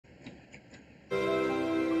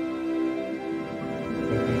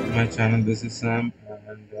my channel. This is Sam,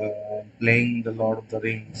 and I'm playing the Lord of the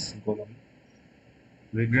Rings Golem.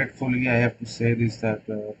 Regretfully, I have to say this that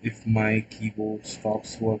if my keyboard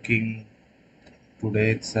stops working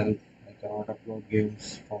today itself, I cannot upload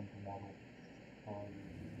games from tomorrow. Um,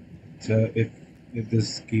 if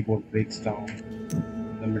this keyboard breaks down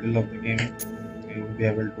in the middle of the game, I won't be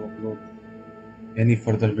able to upload any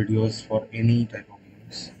further videos for any type of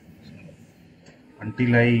games. So,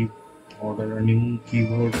 until I order a new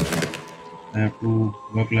keyboard, I have to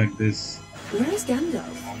work like this. Where is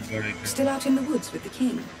Gandalf? Still out in the woods with the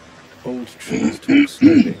king? Old trees talk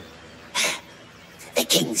slowly. The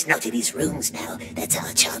king's not in his rooms now. That's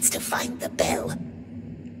our chance to find the bell.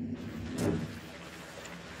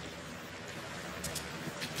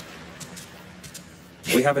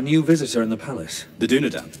 We have a new visitor in the palace. The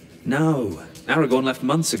Dunedain? No, Aragorn left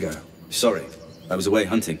months ago. Sorry, I was away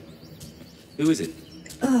hunting. Who is it?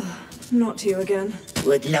 Not you again.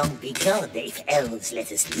 Would long be gone if elves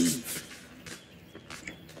let us leave.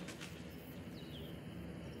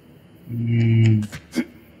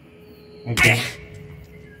 Okay.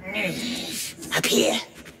 Up here.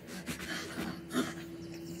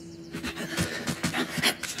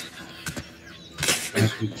 I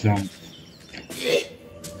have to jump.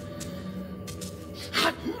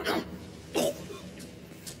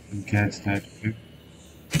 And catch that. Okay.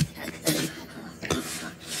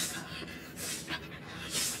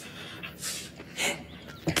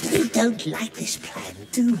 We don't like this plan,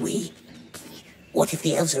 do we? What if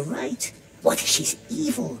the elves are right? What if she's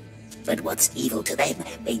evil? But what's evil to them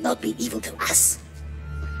may not be evil to us.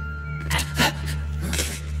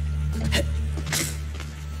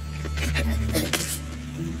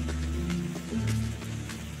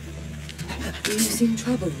 You seem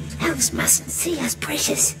troubled. Elves mustn't see us,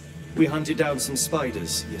 precious. We hunted down some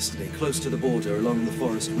spiders yesterday, close to the border along the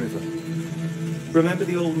forest river. Remember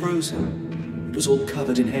the old rose hill? It was all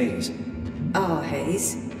covered in haze. Our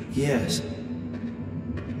haze? Yes.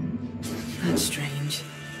 That's strange.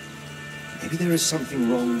 Maybe there is something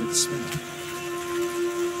wrong with the smell.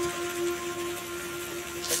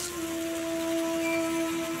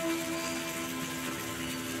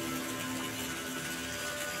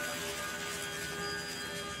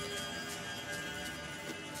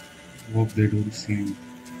 Hope they don't see me.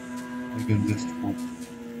 I can just hope.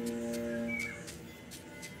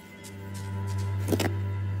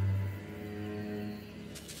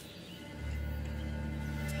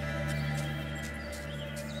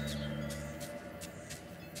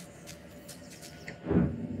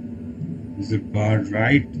 There's a guard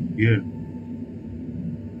right here.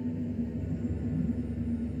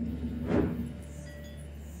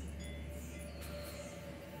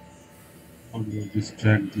 How do I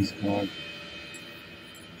distract this guard?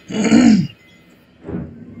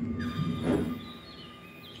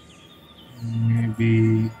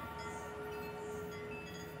 Maybe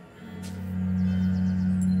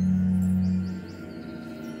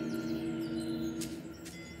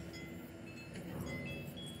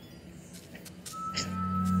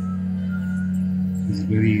it's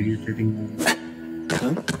very irritating.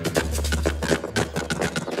 Huh?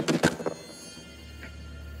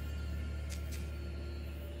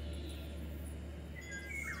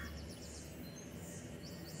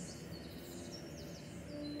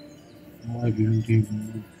 I didn't even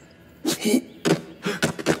move.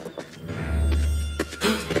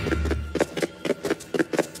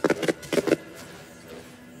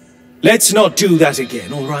 Let's not do that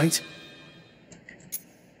again, all right?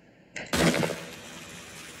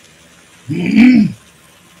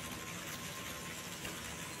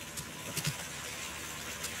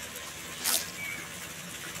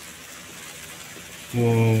 So,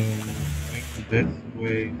 this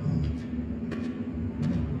way.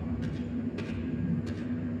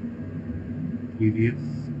 Tedious.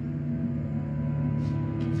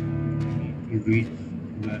 To reach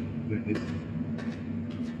that place.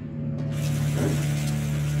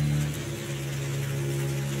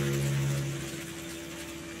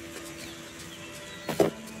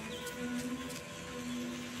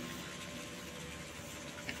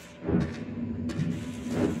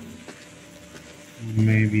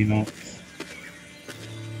 Maybe not.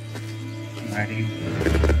 Hiding.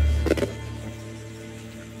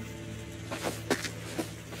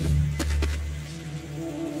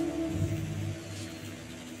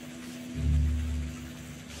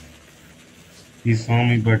 He saw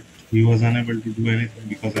me, but he was unable to do anything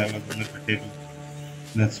because I was under the table.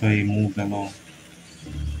 That's why he moved along.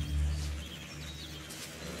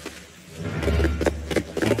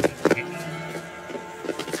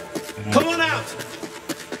 Come on out!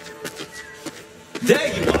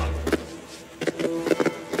 There you are!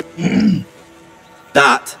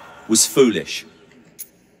 was foolish.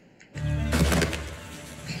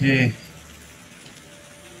 Okay.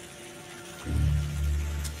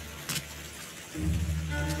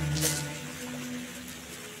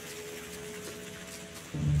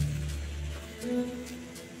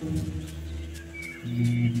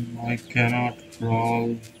 I cannot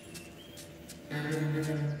crawl.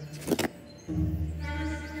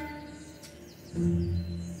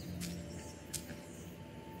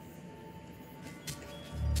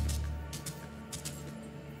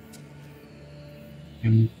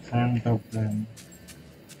 In front of them,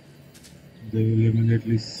 they will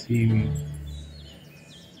immediately see me.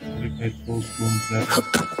 What if I throw stones at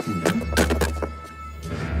them?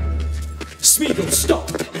 Smeagol, stop!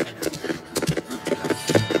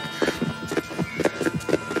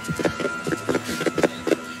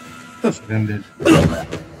 Surrendered.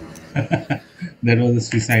 That was a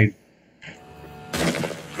suicide.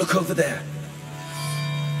 Look over there.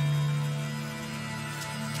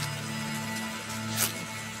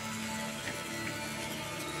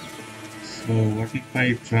 So what if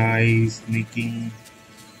I try sneaking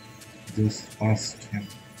just past him?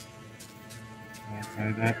 Can I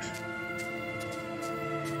try that?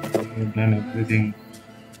 I've done everything.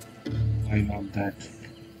 Why not that?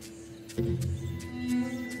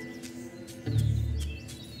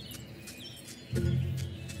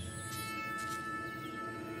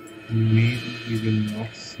 Maybe he will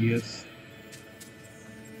not see us.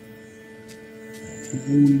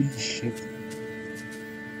 Holy shit.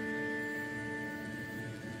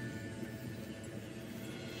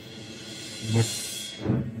 But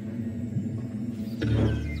I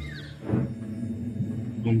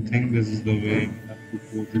don't think this is the way we have to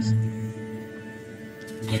go this way.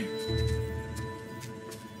 But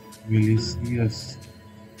will he see us?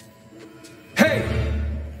 Hey!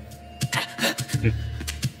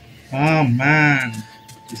 Oh man,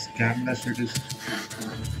 this camera shit is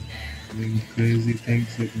doing crazy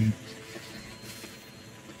things with me.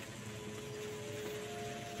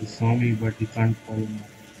 He saw me, but he can't follow me.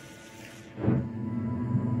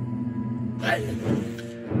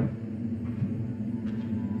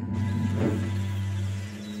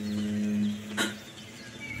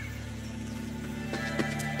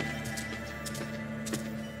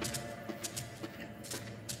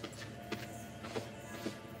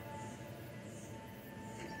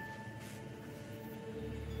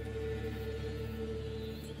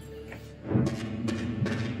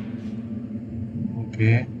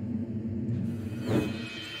 Okay.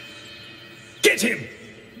 Get him!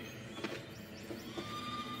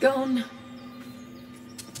 Gone.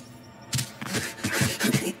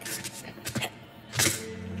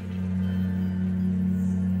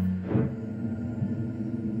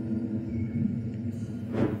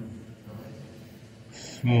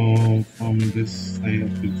 So from this I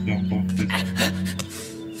have to jump off this.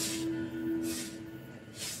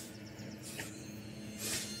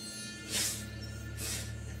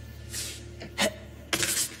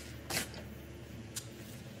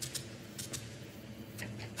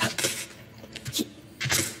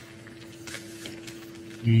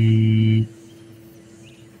 And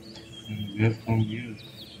where from here?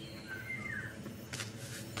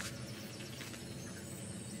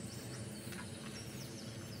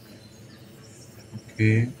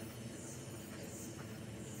 Okay.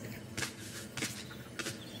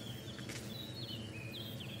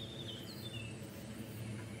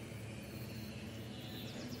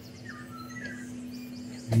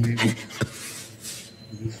 Maybe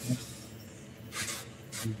this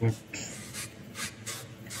one. But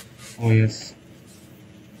oh yes.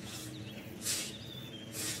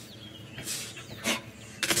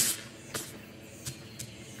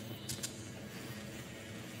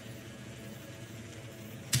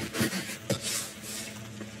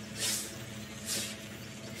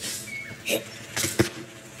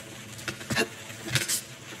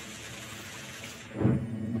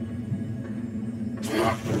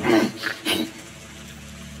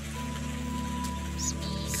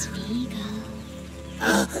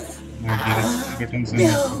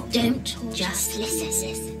 No! Don't just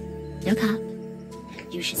listen. Look up.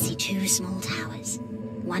 You should see two small towers.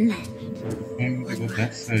 One left. I'm going to go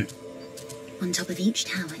that side. On top of each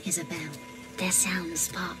tower is a bell. Their sound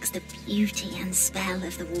sparks the beauty and spell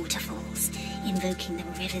of the waterfalls, invoking the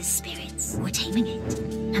river's spirits or taming it.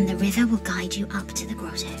 And the river will guide you up to the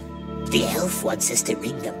grotto. The elf wants us to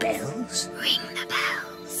ring the bells? Ring the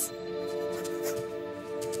bells.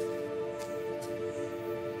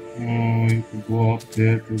 Oh, you could go up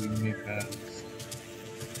there to ring my bells.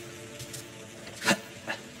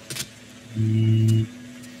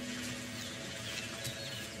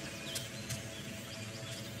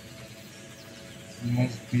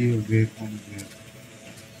 Be away from there.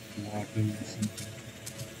 Water or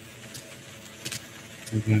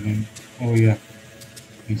something. Oh yeah,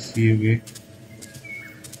 you see away.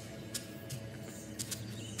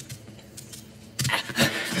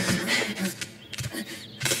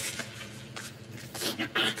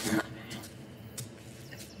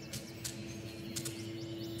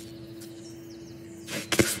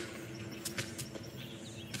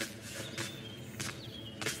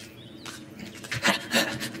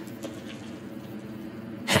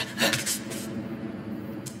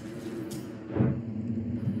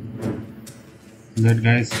 That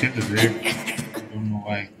guy is still red. I don't know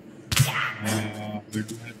why. Where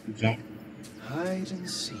do I have to jump? Hide and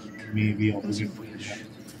seek. Maybe As you opposite. wish.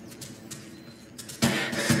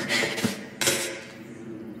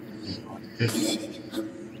 This.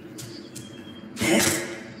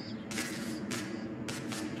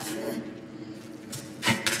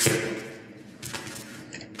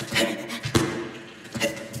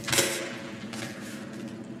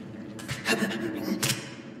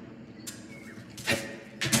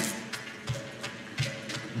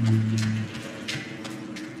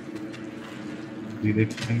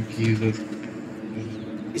 Direction keys are.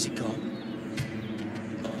 Is it gone?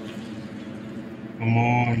 Come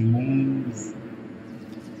on, move.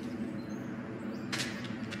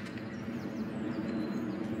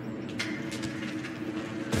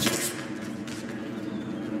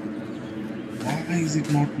 Why is it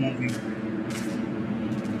not moving?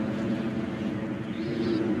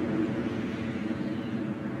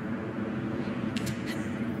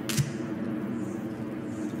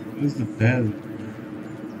 Where's the bell?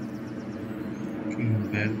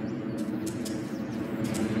 Fucking bell.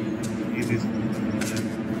 It is.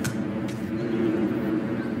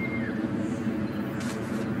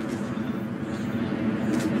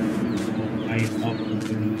 I up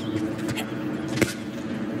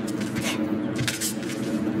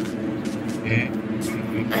okay.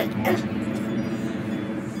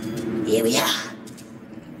 Here we are.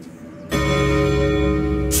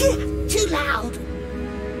 Too loud.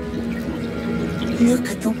 Look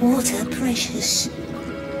at the water, precious.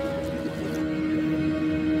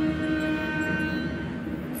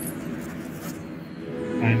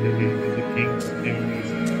 Finally, the king's chambers.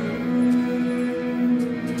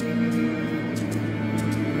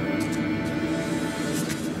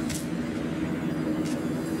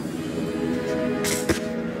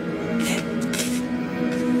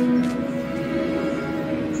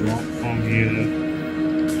 Drop from here.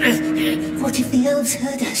 What if the elves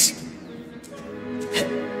heard us?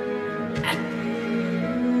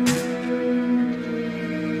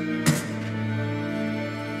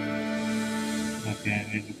 Okay,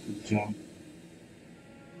 I need to jump.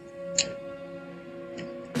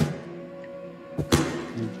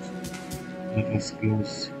 That was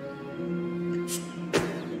close.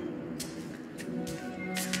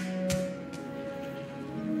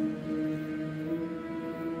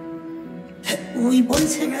 We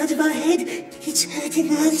want her out of our head. It's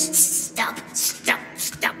hurting us.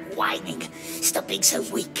 Stop whining. Stop being so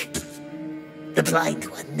weak. The blind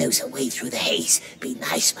one knows her way through the haze. Be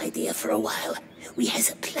nice, my dear, for a while. We has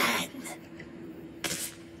a plan.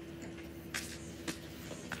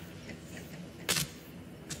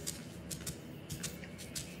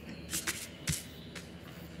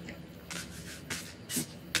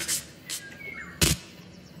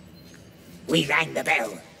 We rang the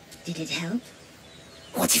bell. Did it help?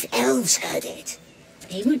 What if elves heard it?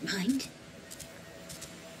 They won't mind.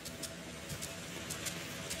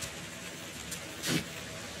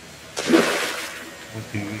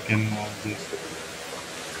 Okay, we can move this.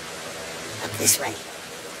 Up this way.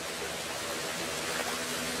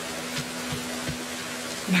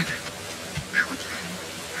 Now, outline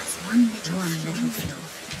has one little flaw.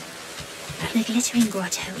 The glittering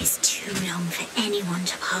grotto is too long for anyone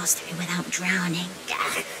to pass through without drowning.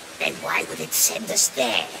 Then why would it send us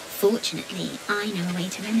there? Fortunately, I know a way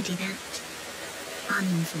to remedy that.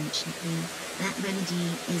 Unfortunately, that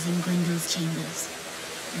remedy is in Grendel's chambers,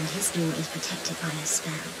 and his door is protected by a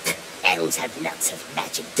spell. Elves have lots of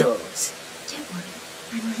magic doors. Don't worry,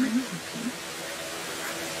 I will help you.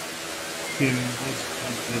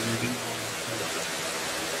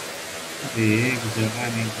 एक जगह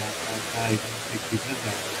नहीं जाता था इधर से किधर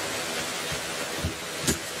जाऊँ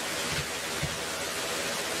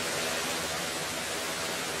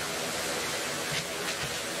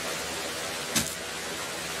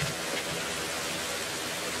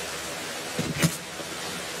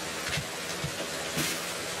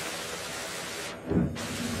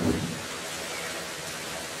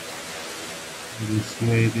this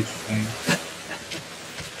way this time.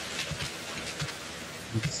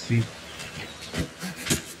 This see.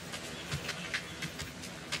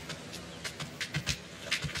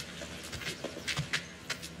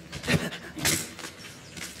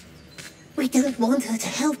 We don't want her to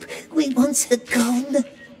help. We want her gone.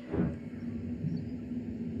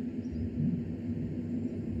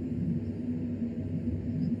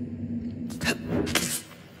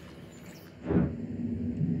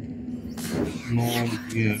 No one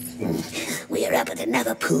here. So. We're up at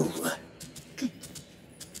another pool. Good.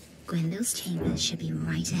 Gwendole's chambers should be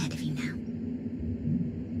right ahead of you now.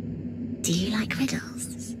 Do you like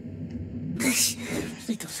riddles?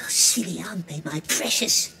 Riddles are silly, aren't they, my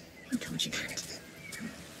precious? Who told you that?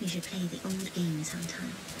 You should play the old game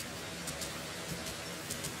sometime.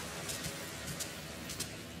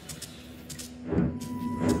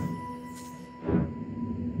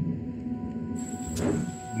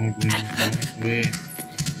 Way.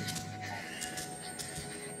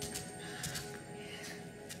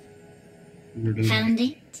 Found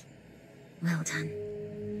it? Well done.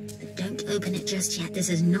 But don't open it just yet. This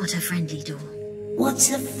is not a friendly door.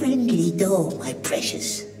 What's a friendly door, my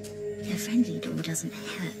precious? A friendly door doesn't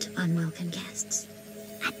hurt unwelcome guests.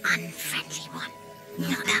 An unfriendly one.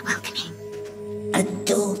 Not that welcoming. A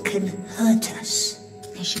door can hurt us.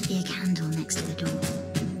 There should be a candle next to the door.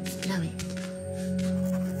 Blow it.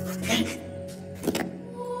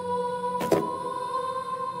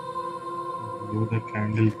 Blow the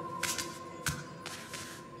candle.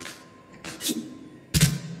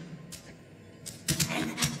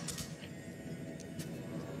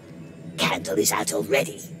 Candle is out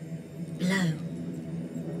already. Blow.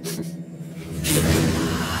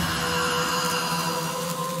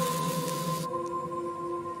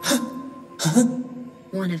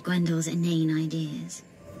 One of Gwendole's inane ideas.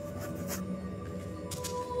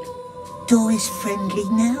 Door is friendly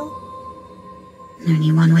now?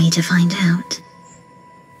 Only one way to find out.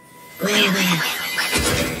 Well.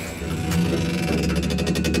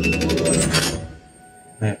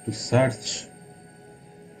 I have to search.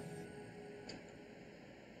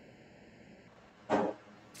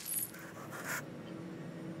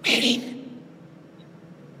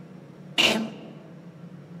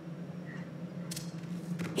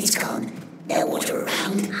 It's gone. No water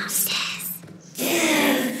around. Upstairs.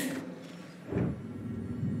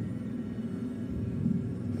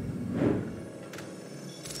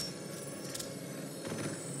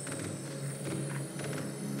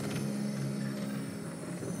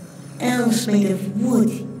 Elves made of wood.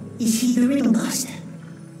 Is he the riddle master?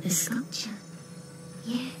 The sculpture.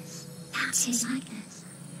 Yes, that's his likeness.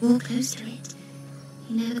 Walk close to it.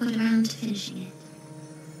 He never got around to finishing it.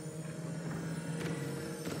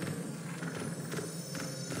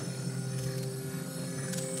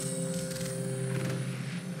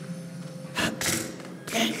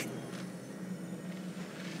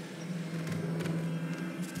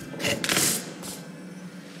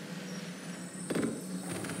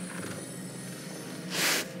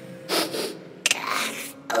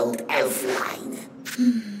 Old elf line.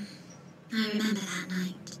 I remember that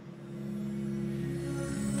night.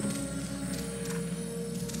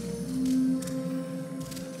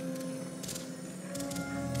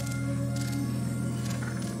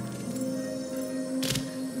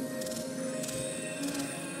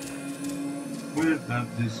 Where does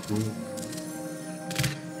this go?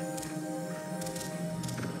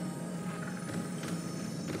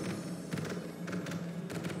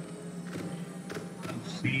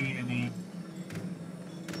 See any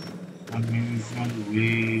unusual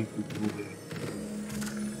way to go there?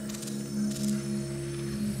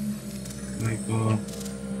 Like a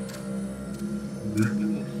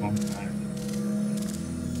riddle of some kind,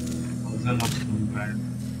 puzzle of some kind,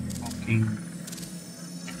 talking.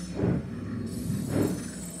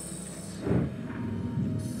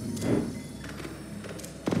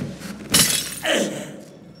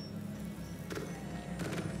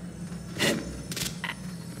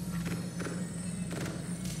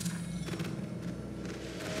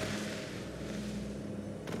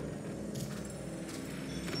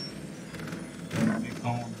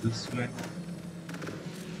 This way.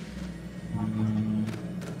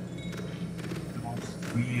 Must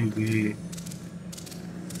be a way.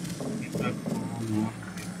 If I follow one way,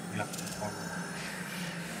 yeah, follow.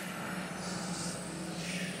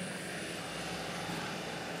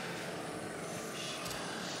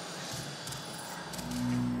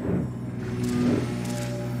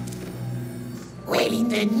 We're in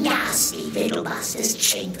the nasty Riddlemaster's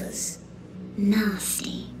chambers.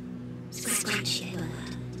 Nasty. Scratchy word.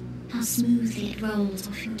 How smoothly it rolls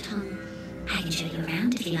off your tongue. I can show you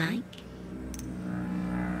around if you like.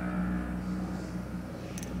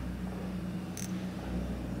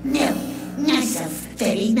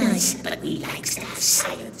 very nice, but we like to have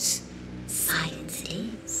silence. Silence it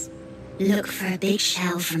is. Look for a big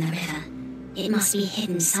shell from the river. It must be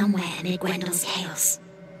hidden somewhere amid Gwendel's chaos.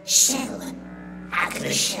 Shell? How can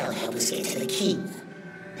a shell help us get to the king?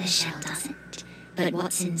 The shell doesn't, but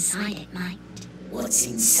what's inside it might. What's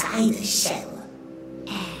inside a shell?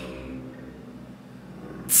 Air.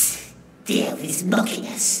 Tsk, the elf is mocking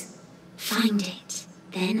us. Find it,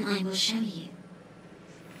 then I will show you.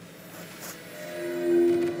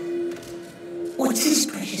 What's this,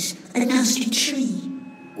 Precious? A nasty tree?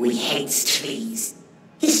 We hate trees.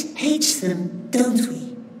 Yes, hates them, don't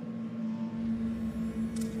we?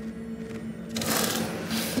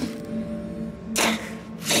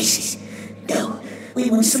 Faces. No, we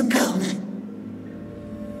want some calm.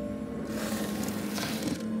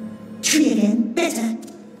 Tree again, better.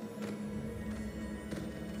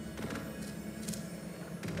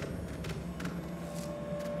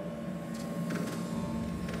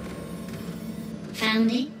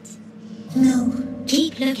 Found it? No.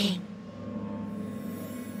 Keep looking.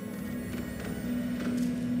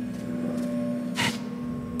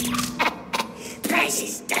 Place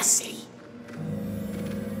is dusty.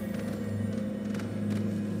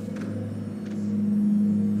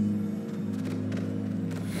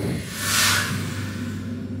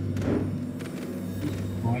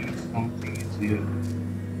 Something is here.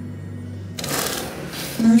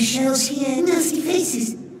 No shells here, nasty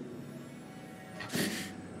faces.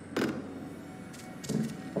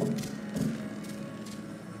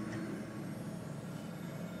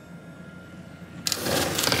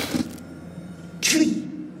 Tree.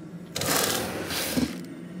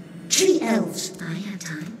 Tree elves. I have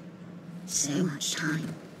time. So much time.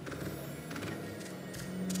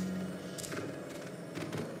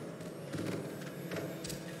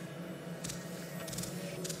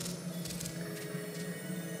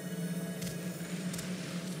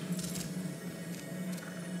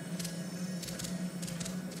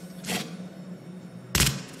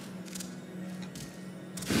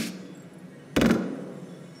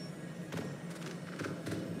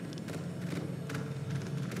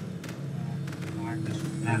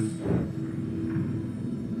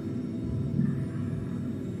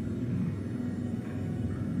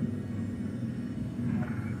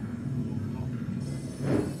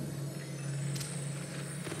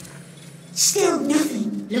 Still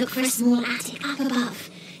nothing. Look for a small attic up above.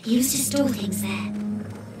 Used to store things there.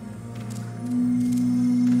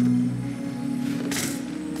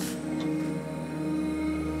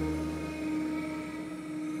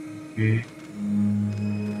 Okay.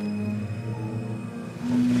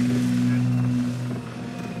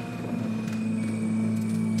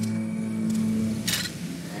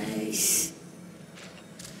 Nice.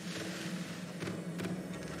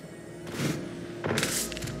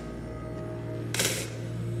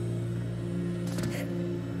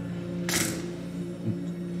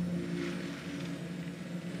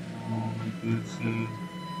 Let's see.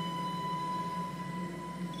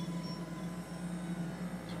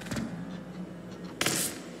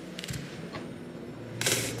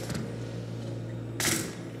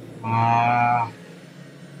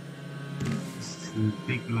 It's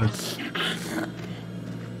ridiculous.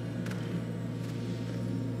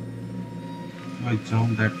 I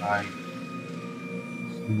jump that high.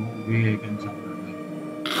 There's no way I can jump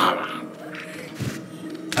that high.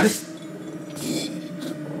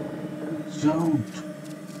 Jumped.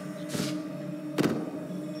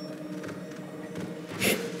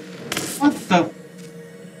 What the?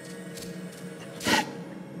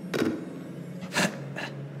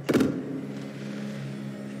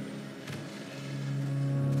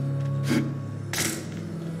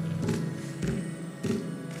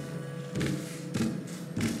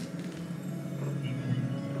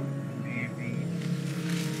 Maybe.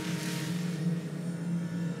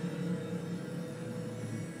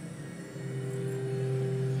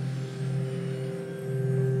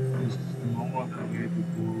 There's no other way to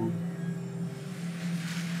go.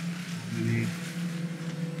 Really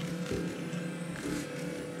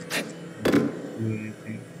do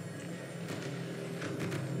anything.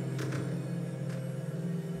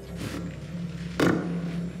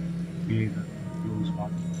 Okay, the close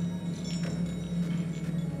one.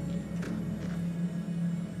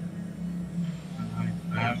 I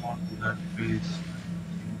grab onto that face.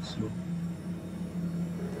 I think so.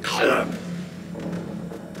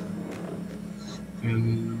 Still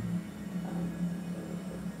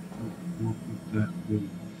go to that way.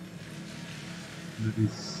 That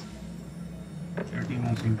is pretty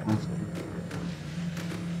much impossible.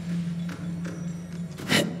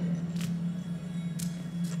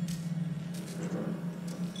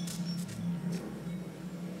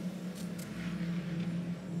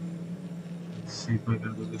 if I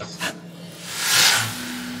can do this.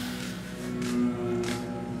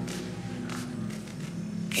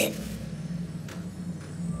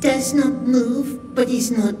 Does not move, but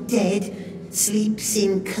is not dead. Sleeps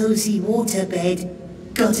in cozy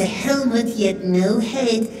waterbed. Got a helmet, yet no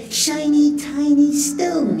head. Shiny, tiny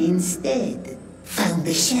stone instead. Found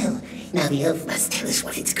the shell. Now the elf must tell us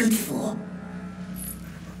what it's good for.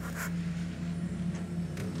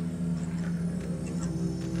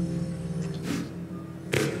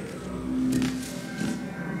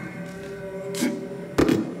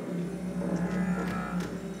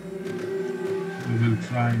 We will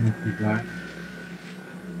try not to die.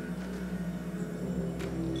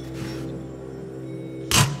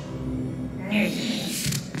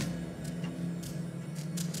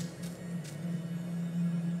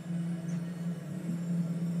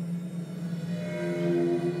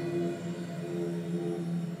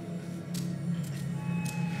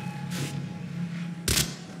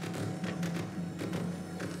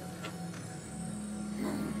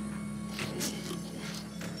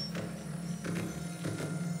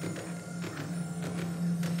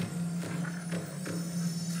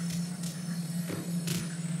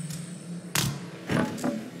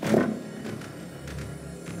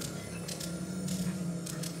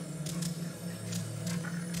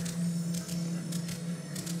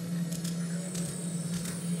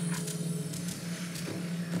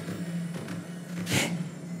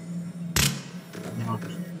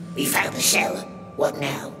 We found the shell. What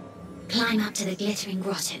now? Climb up to the glittering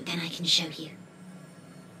grotto, then I can show you.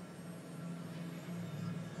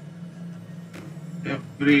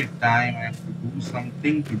 Every time I have to do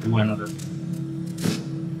something to do another.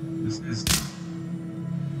 This is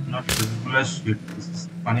not regular shit. This is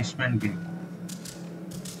punishment game.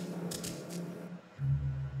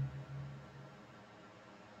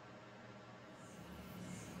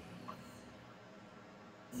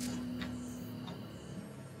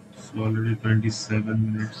 It's already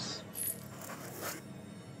 27 minutes.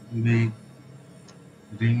 We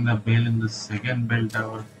ring the bell in the second bell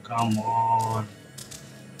tower. Come on.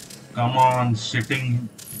 Come on, shitting.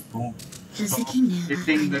 Don't Does the stop king know that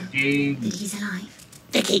shitting by the now? game. That he's alive?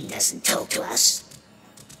 The king doesn't talk to us.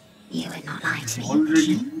 You would not lie to me, Already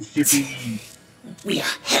king. too shitty. We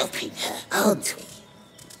are helping her, aren't we?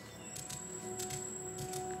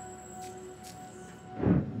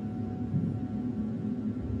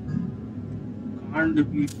 Can't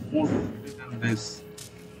be more shitty than this.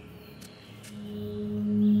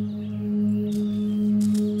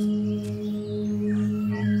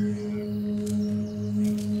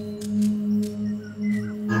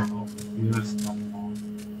 No. Here's no more.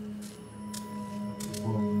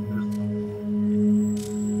 Oh, here's no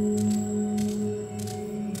more.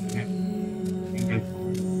 Okay. I think I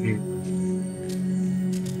found a way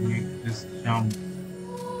to make this jump.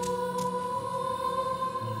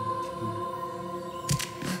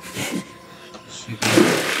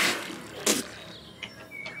 Shitty.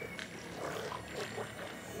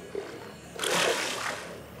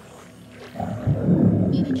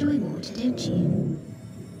 You enjoy water, don't you?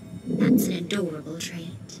 That's an adorable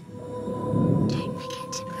trait. Don't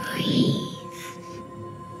forget to breathe.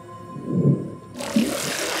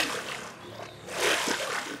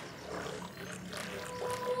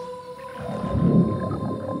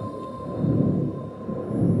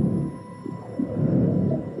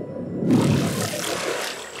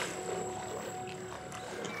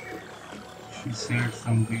 She said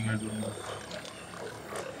something, I don't know.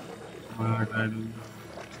 But I don't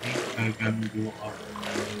think I can go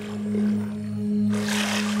up.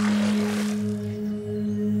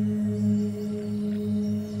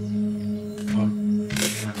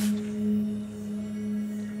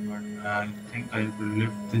 But I think I will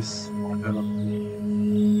lift this water up.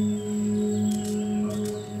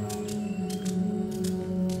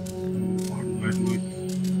 How do I do it?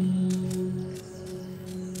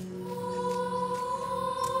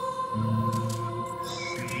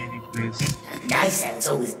 See any place? Niceland's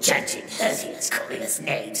always judging, hurting us, calling us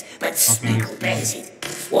names, but Okay, Smeagol bears it.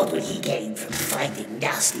 What would he gain from finding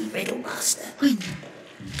nasty Riddlemaster? Gwyn,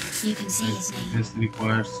 you can see his name. This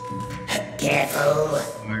requires Careful!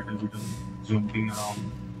 quite a bit of jumping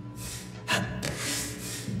around.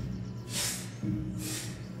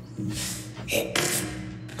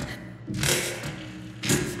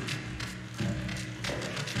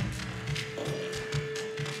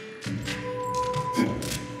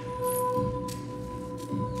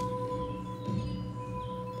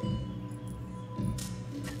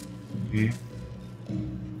 Okay.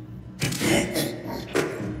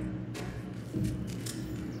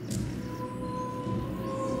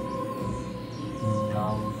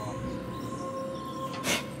 Now,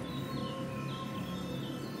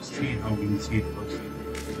 street. How do you see it first?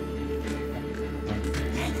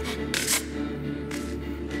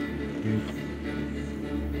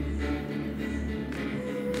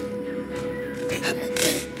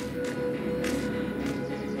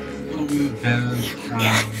 How do you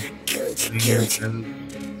tell?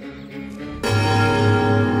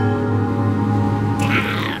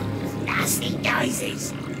 Nasty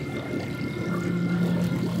noises.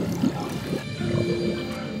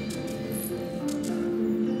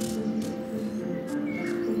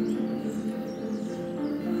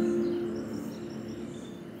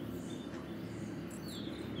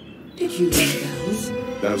 Did you ring bells?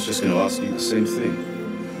 I was just going to ask you the same thing.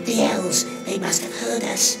 The elves, they must have heard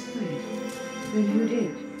us. Then who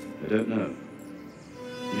did? I don't know.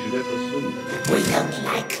 You should go for a swim. We don't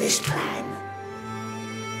like this plan.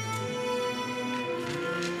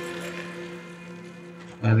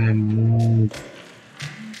 Arey move.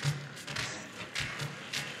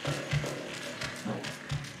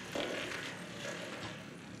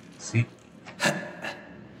 See?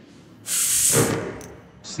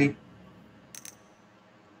 See?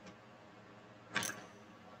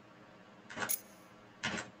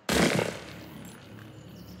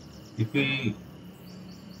 If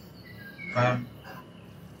I'm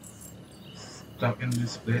stuck in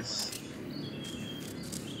this place,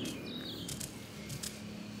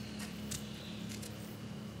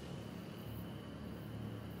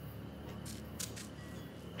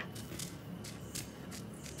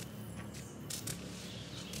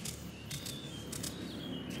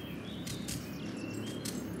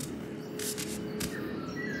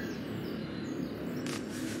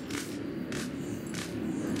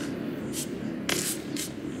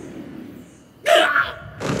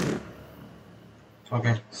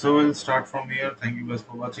 okay, so we'll start from here. Thank you guys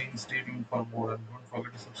for watching. Stay tuned for more and don't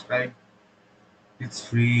forget to subscribe. It's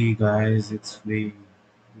free, guys. It's free.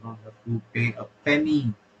 You don't have to pay a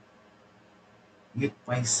penny. एक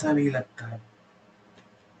पैसा नहीं लगता है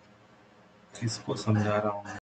किसको समझा रहा हूँ